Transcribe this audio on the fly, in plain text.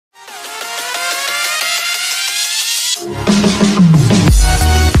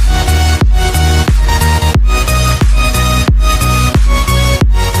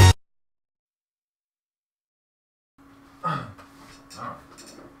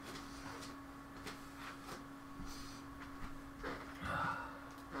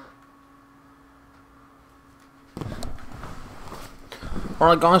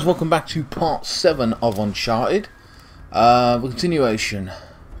Alright guys, welcome back to part 7 of Uncharted. The continuation.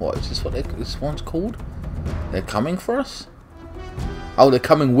 What is this? What this one's called? They're coming for us? Oh, they're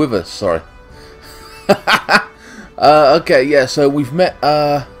coming with us, sorry. Okay, yeah, so we've met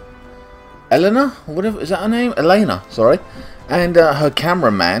Elena? Whatever, is that her name? Elena, sorry. And her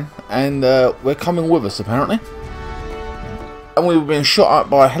cameraman, and we're coming with us apparently. And we were being shot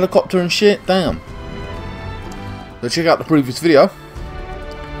at by a helicopter and shit, damn. So check out the previous video.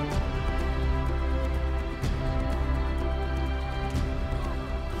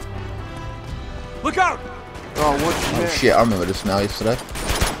 Look out! Oh, shit, I remember this now yesterday.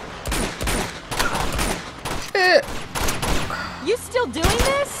 Shit! You still doing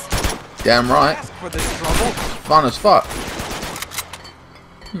this? Damn right. Ask for this trouble. Fun as fuck.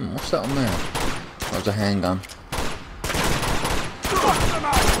 What's that on there? That was a handgun.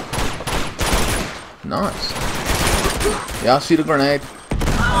 Nice. Yeah, I see the grenade.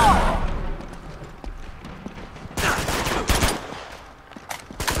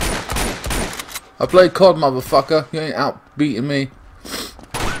 I play COD, motherfucker. You ain't out beating me.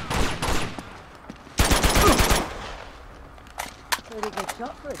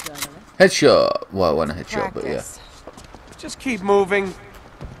 Headshot. Well, it wasn't a headshot, but yeah. Just keep moving.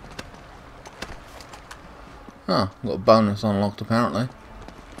 Huh, got a bonus unlocked apparently.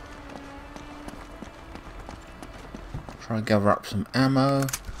 Try to gather up some ammo.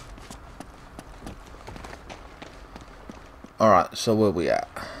 Alright, so where we at?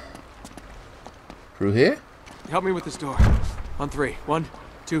 Through here? Help me with this door. On 3. 1,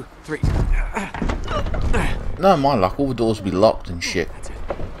 2, 3. No, my luck, all the doors will be locked and shit. That's it.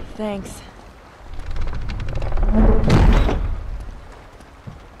 Thanks.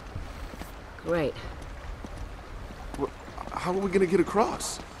 Great. How are we gonna get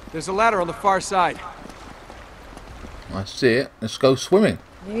across? There's a ladder on the far side. I see it. Let's go swimming.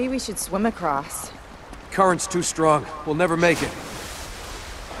 Maybe we should swim across. Current's too strong. We'll never make it.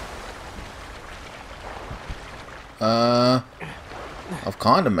 I've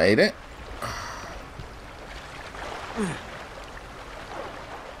kind of made it.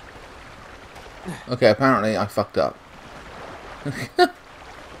 Okay, apparently I fucked up.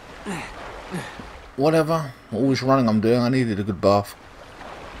 Whatever. All this running I'm doing, I needed a good bath.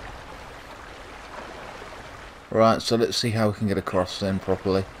 Right, so let's see how we can get across then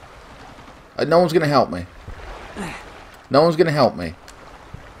properly. No one's going to help me. No one's going to help me.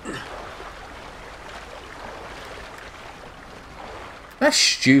 That's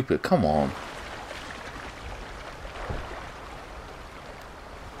stupid, come on.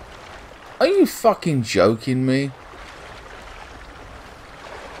 Are you fucking joking me?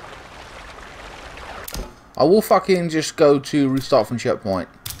 I will fucking just go to restart from checkpoint.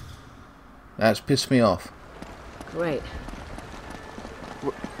 That's pissed me off. Great.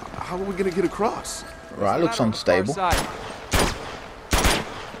 How are we gonna get across? Right, looks unstable.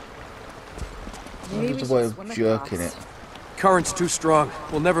 There's a way of jerking it. Current's too strong.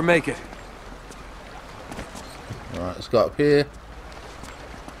 We'll never make it. Right, let's go up here.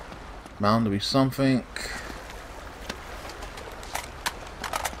 Bound to be something.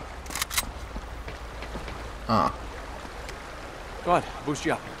 Ah. Go on, boost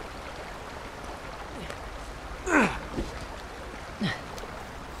you up.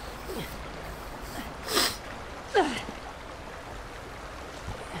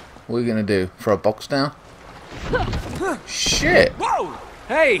 What are you gonna do? Throw a box down? Shit! Whoa!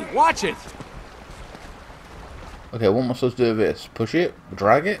 Hey, watch it! Okay, what am I supposed to do with this? Push it?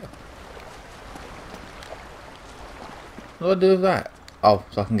 Drag it? What do I do with that? Oh,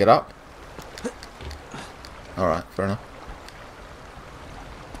 so I can get up? Alright, fair enough.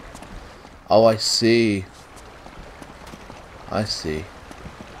 Oh, I see. I see.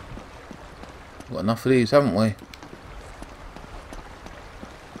 Got enough of these, haven't we?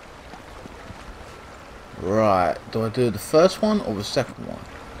 Right, do I do the first one or the second one?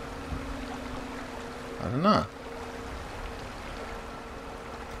 I don't know.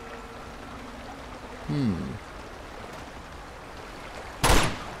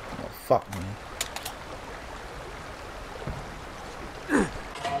 Oh, fuck me.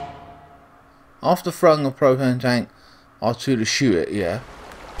 After throwing a propane tank, R2 to shoot it, yeah.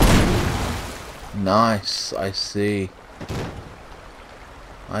 Nice, I see.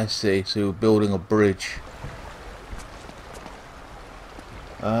 I see, so we're building a bridge.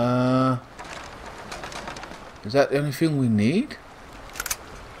 Is that the only thing we need?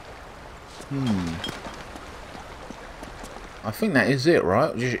 I think that is it,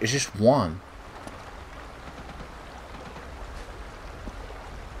 right? It's just one.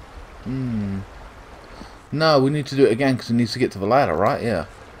 No, we need to do it again because it needs to get to the ladder, right? Yeah.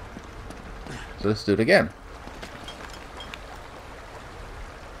 So let's do it again.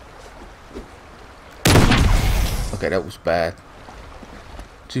 Okay, that was bad.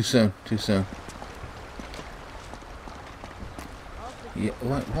 Too soon, too soon. Yeah,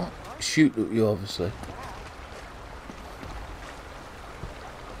 wait, what? Shoot at you, obviously.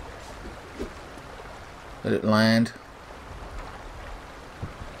 Let it land.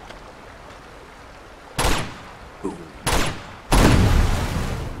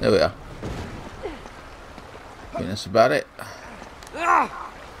 There we are. I think that's about it.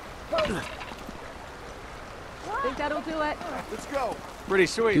 Think that'll do it? Let's go. Pretty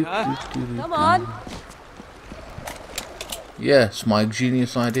sweet, huh? Come on. Yes, my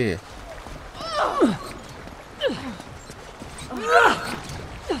genius idea.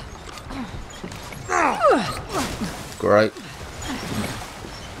 Great.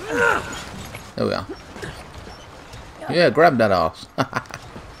 There we are. Yeah, grab that ass.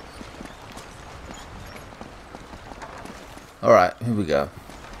 Alright, here we go.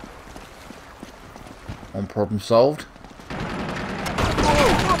 One problem solved.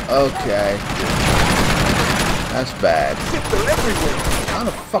 Okay. That's bad. How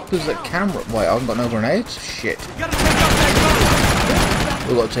the fuck does that camera... Wait, I haven't got no grenades? Shit.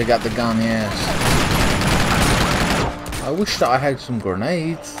 We've got to take out the gun, yes. I wish that I had some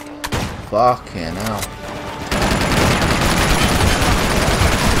grenades. Fucking hell.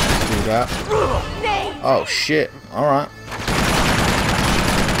 Let's do that. Oh shit. Alright.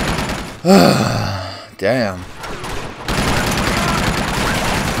 Damn.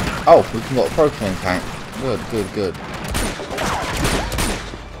 Oh, we can got a propane tank. Good, good, good.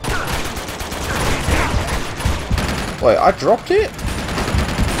 Wait, I dropped it?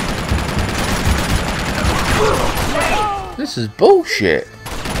 This is bullshit.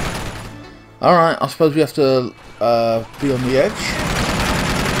 Alright, I suppose we have to be on the edge.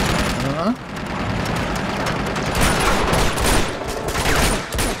 I don't know.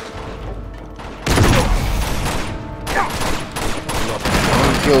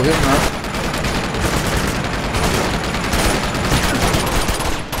 Kill him now.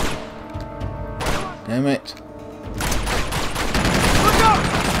 Damn it.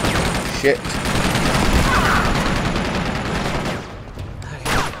 Shit.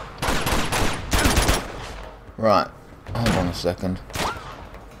 Right. Hold on a second.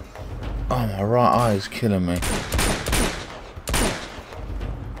 Oh, my right eye is killing me.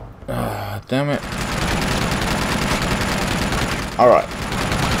 Ah, damn it. Alright.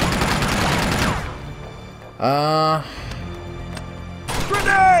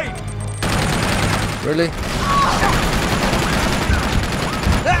 Grenade! Really?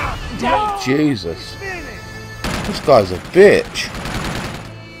 Jesus. This guy's a bitch.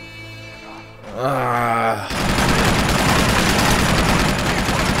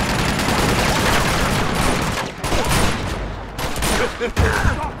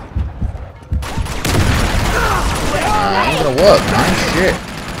 Ain't gonna work, man. Shit.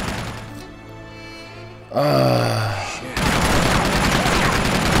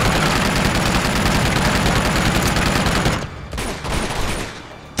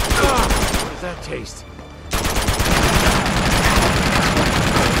 What does that taste?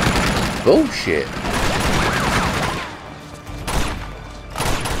 Bullshit.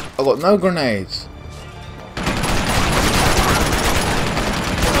 I got no grenades.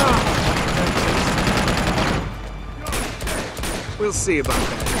 We'll see about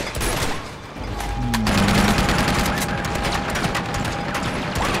that.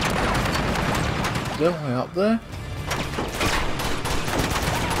 Is there a way up there?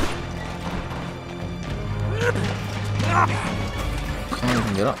 Can't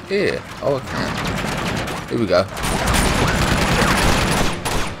even get up here. Oh, I can. Here we go.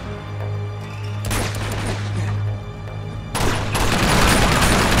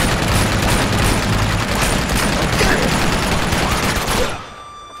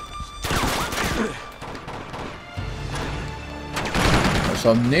 So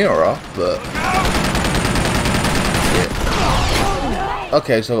I'm nearer, but yeah.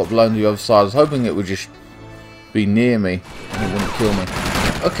 Okay, so I got blown to the other side. I was hoping it would just be near me and it wouldn't kill me.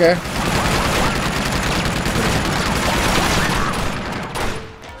 Okay.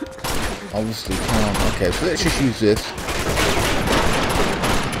 Obviously can't. Okay, so let's just use this.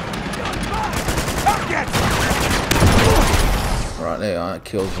 Right there, that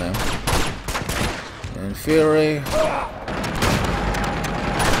kills them. In theory.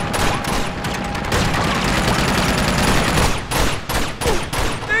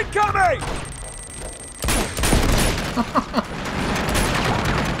 Incoming!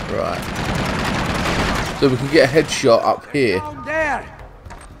 Right. So we can get a headshot up here. Down there.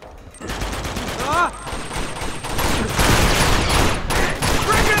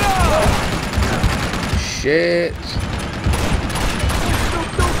 Bring it on! Shit.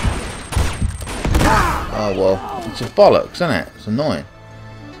 Oh well, it's a bollocks, isn't it? It's annoying.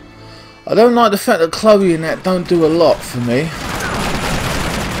 I don't like the fact that Chloe and that don't do a lot for me.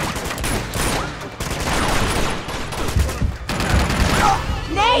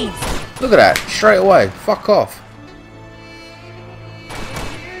 Look at that, straight away. Fuck off.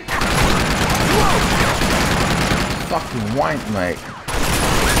 Fucking wank, mate.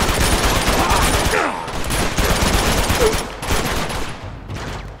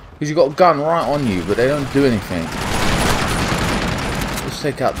 Because you got a gun right on you, but they don't do anything. Let's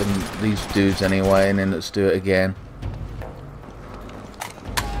take out these dudes anyway, and then let's do it again.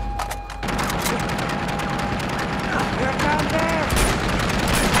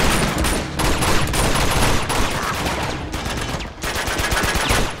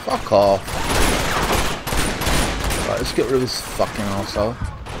 Fuck off. Right, let's get rid of this fucking arsehole.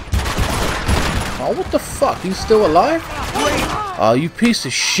 Oh, what the fuck? He's still alive? Oh, you piece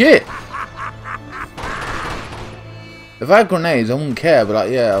of shit. If I had grenades, I wouldn't care, but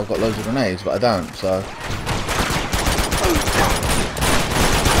like, yeah, I've got loads of grenades, but I don't, so.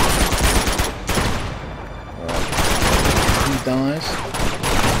 Right. He dies.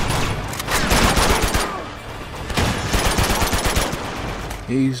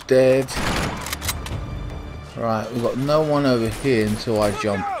 He's dead. Right, we've got no one over here until I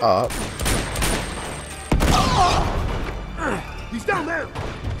jump up. He's down there.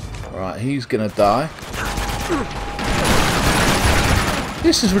 Right, he's gonna die.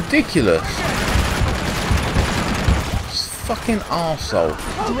 This is ridiculous. This fucking arsehole.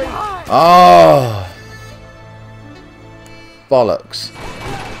 Oh, bollocks.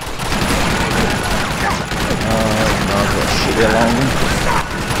 Oh no, I've got shit along.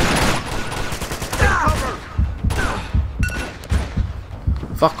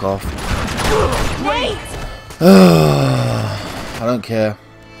 Fuck off. I don't care.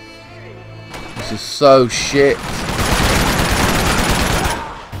 This is so shit.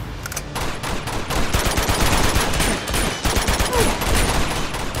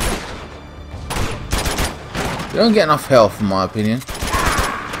 You don't get enough health, in my opinion.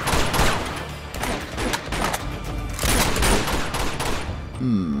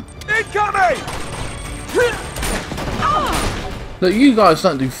 Incoming! Look, you guys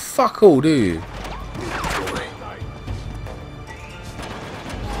don't do fuck all, do you?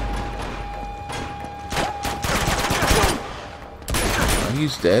 Oh,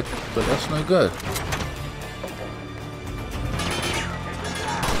 he's dead, but that's no good.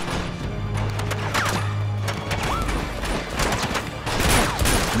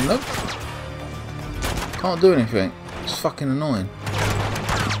 Nope. Can't do anything. It's fucking annoying.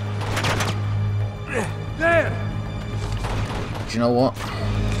 There! Do you know what?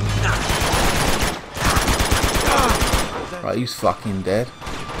 Right, he's fucking dead.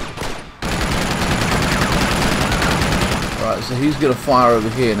 Right, so he's gonna fire over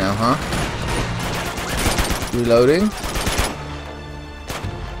here now, huh? Reloading.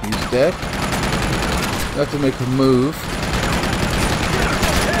 He's dead. You have to make a move.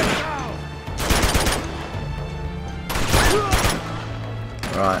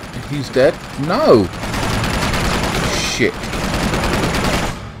 Right, he's dead. No! Shit.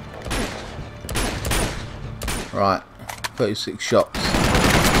 Right, 36 shots.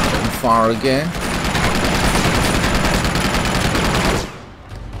 And fire again.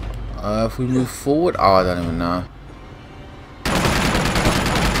 If we move forward, oh, I don't even know.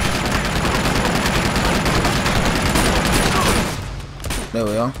 There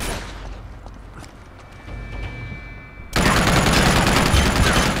we are.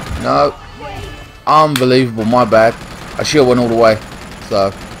 No. Unbelievable, my bad. I should have went all the way.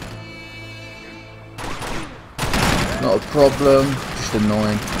 So. Not a problem, just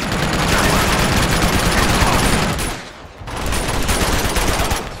annoying.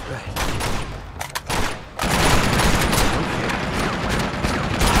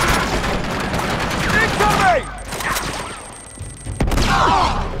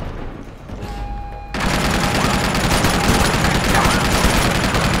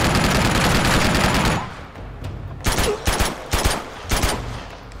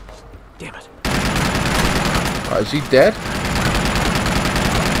 Damn it. Right, is he dead?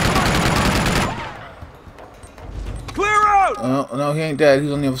 Clear out! Oh, no, he ain't dead.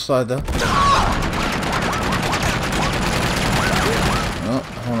 He's on the other side, though. Oh,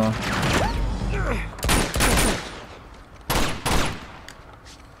 hold on.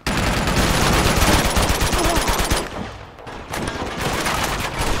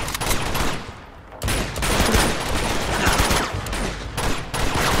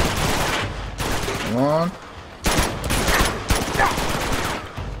 Come on.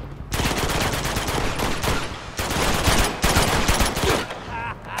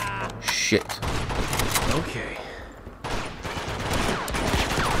 Shit. Okay.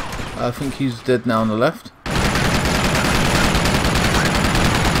 I think he's dead now on the left.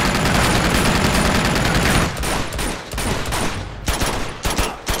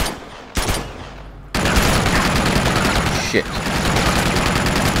 Shit.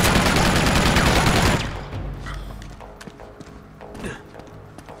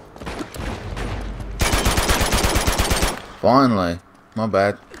 Finally. My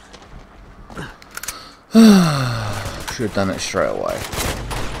bad. Should have done it straight away.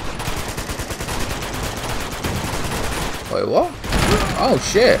 Wait, what? Oh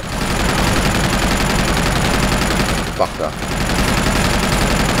shit. Fucker.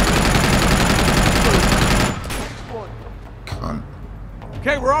 Cunt.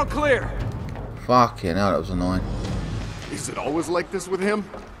 Okay, we're all clear. Fucking hell, that was annoying. Is it always like this with him?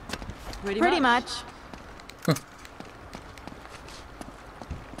 Pretty much.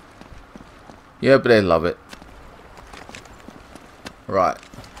 Yeah, but they love it. Right.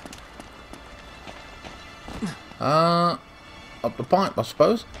 Up the pipe, I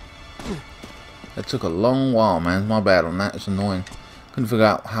suppose. It took a long while, man. My bad on that. It's annoying. Couldn't figure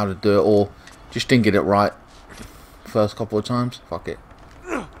out how to do it, or just didn't get it right first couple of times. Fuck it.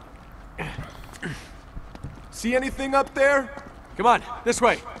 See anything up there? Come on, this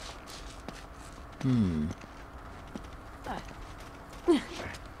way.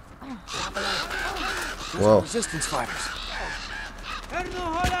 Whoa. Resistance fighters.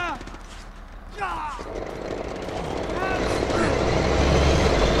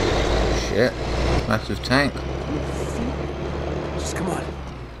 Shit. Massive tank. Just come on.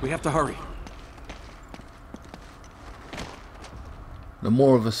 We have to hurry. The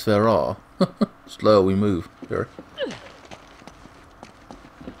more of us there are, slower we move. Here.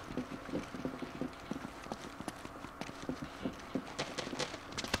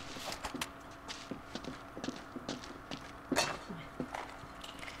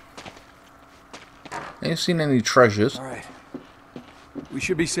 Ain't seen any treasures. All right. We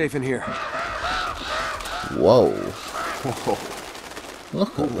should be safe in here. Whoa.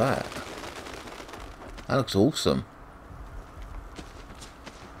 Look at that. That looks awesome.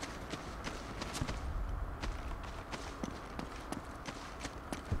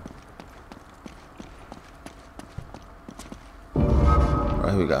 Right,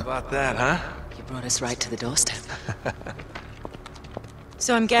 here we go. About that, huh? You brought us right to the doorstep.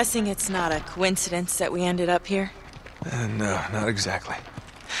 So I'm guessing it's not a coincidence that we ended up here? No, not exactly.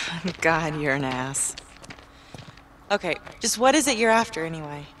 God, you're an ass. Okay, just what is it you're after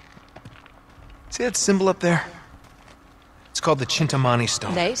anyway? See that symbol up there? It's called the Chintamani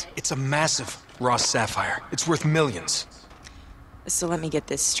stone. Nate? It's a massive raw sapphire. It's worth millions. So let me get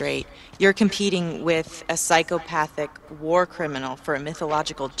this straight. You're competing with a psychopathic war criminal for a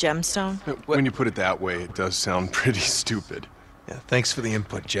mythological gemstone? When you put it that way, it does sound pretty stupid. Yeah, thanks for the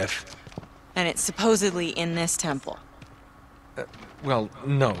input, Jeff. And it's supposedly in this temple. Well,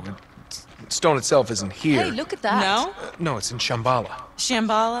 no. Stone itself isn't here. Hey, look at that. No? No, it's in Shambhala.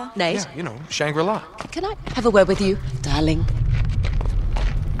 Shambhala? Nate, Yeah, you know, Shangri-La. can I have a word with you, darling?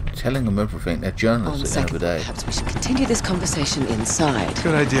 Telling them everything. They're On journalists at the end of second, the day. perhaps we should continue this conversation inside.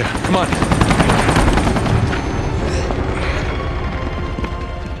 Good idea. Come on.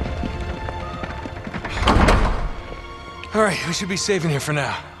 All right, we should be safe in here for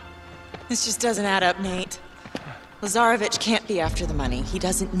now. This just doesn't add up, Nate. Lazarevich can't be after the money. He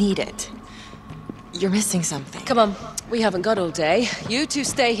doesn't need it. You're missing something. Come on, we haven't got all day. You two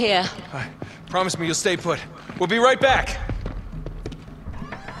stay here. All right, promise me you'll stay put. We'll be right back.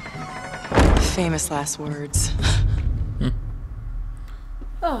 Famous last words.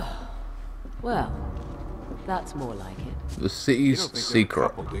 Well, that's more like it. The city's secret.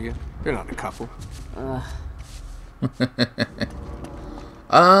 Couple, do you? You're not a couple.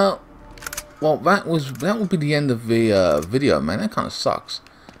 Well, that would be the end of the video, man. That kind of sucks.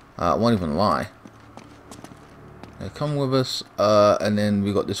 I won't even lie. Come with us, and then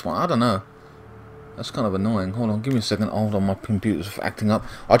we got this one. I don't know. That's kind of annoying. Hold on, give me a second. Hold on, my computer's acting up.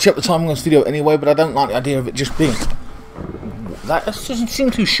 I'll check the timing on this video anyway, but I don't like the idea of it just being... That doesn't seem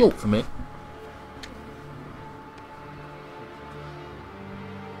too short for me.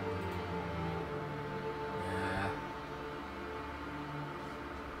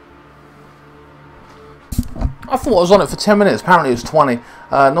 I thought I was on it for 10 minutes. Apparently it was 20.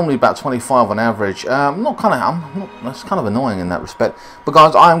 Normally about 25 on average. That's kind of annoying in that respect. But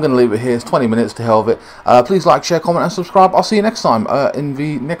guys, I am going to leave it here. It's 20 minutes, to hell with it. Please like, share, comment, and subscribe. I'll see you next time in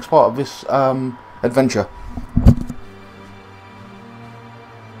the next part of this adventure.